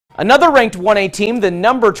Another ranked 1A team, the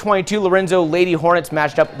number 22 Lorenzo Lady Hornets,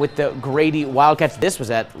 matched up with the Grady Wildcats. This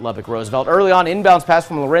was at Lubbock Roosevelt. Early on, inbounds pass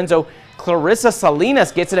from Lorenzo. Clarissa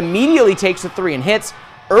Salinas gets it, immediately takes the three and hits.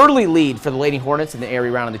 Early lead for the Lady Hornets in the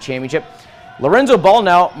area round of the championship. Lorenzo ball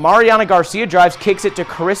now. Mariana Garcia drives, kicks it to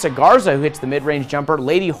Carissa Garza, who hits the mid-range jumper.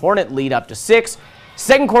 Lady Hornet lead up to 6.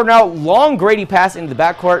 Second quarter now, long Grady pass into the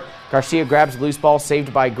backcourt. Garcia grabs the loose ball,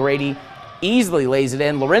 saved by Grady. Easily lays it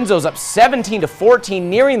in. Lorenzo's up 17-14,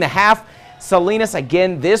 nearing the half. Salinas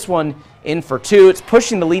again, this one in for 2. It's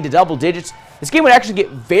pushing the lead to double digits. This game would actually get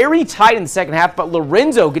very tight in the second half, but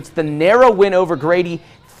Lorenzo gets the narrow win over Grady,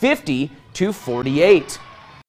 50-48.